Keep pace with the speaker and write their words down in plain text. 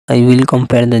I will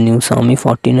compare the new Xiaomi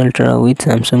 14 Ultra with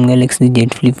Samsung Galaxy Z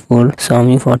Flip 4.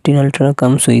 Xiaomi 14 Ultra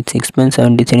comes with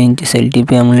 6.73 inches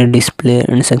LTP AMOLED display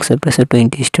and success ratio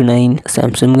 20:9.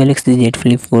 Samsung Galaxy Z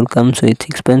Flip 4 comes with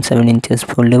 6.7 inches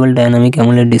foldable dynamic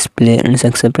AMOLED display and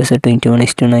success ratio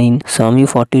 21:9. Xiaomi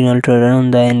 14 Ultra run on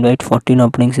the Android 14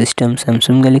 operating system.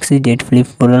 Samsung Galaxy Z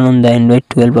Flip 4 run on the Android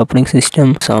 12 operating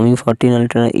system. Xiaomi 14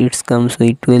 Ultra it comes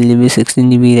with 12GB,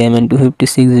 16GB RAM and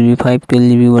 256GB,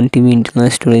 512GB, 1TB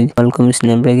internal storage. Qualcomm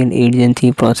Snapdragon 8 Gen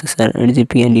 3 processor,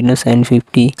 8GB Adreno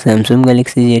 750. Samsung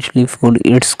Galaxy Z Flip 4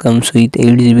 it comes with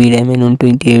 8GB RAM and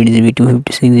 128GB,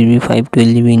 256GB,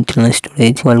 512GB internal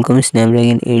storage. Qualcomm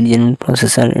Snapdragon 8 Gen 1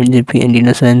 processor, 8GB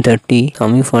Adreno 730.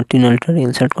 Xiaomi 14 Ultra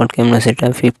real set quad camera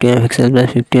setup 50MP plus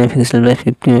 50MP plus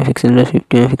 50MP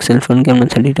plus 50MP front camera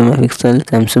 32MP.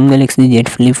 Samsung Galaxy Z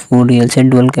Flip 4 real set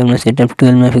dual camera setup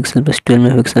 12MP plus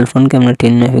 12MP front camera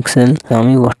 10MP.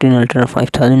 Xiaomi 14 Ultra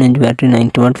 5000 mAh battery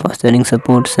 90W fast charging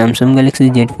support. Samsung Galaxy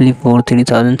Z Flip 4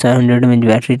 3700 mAh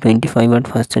battery 25W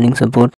fast charging support.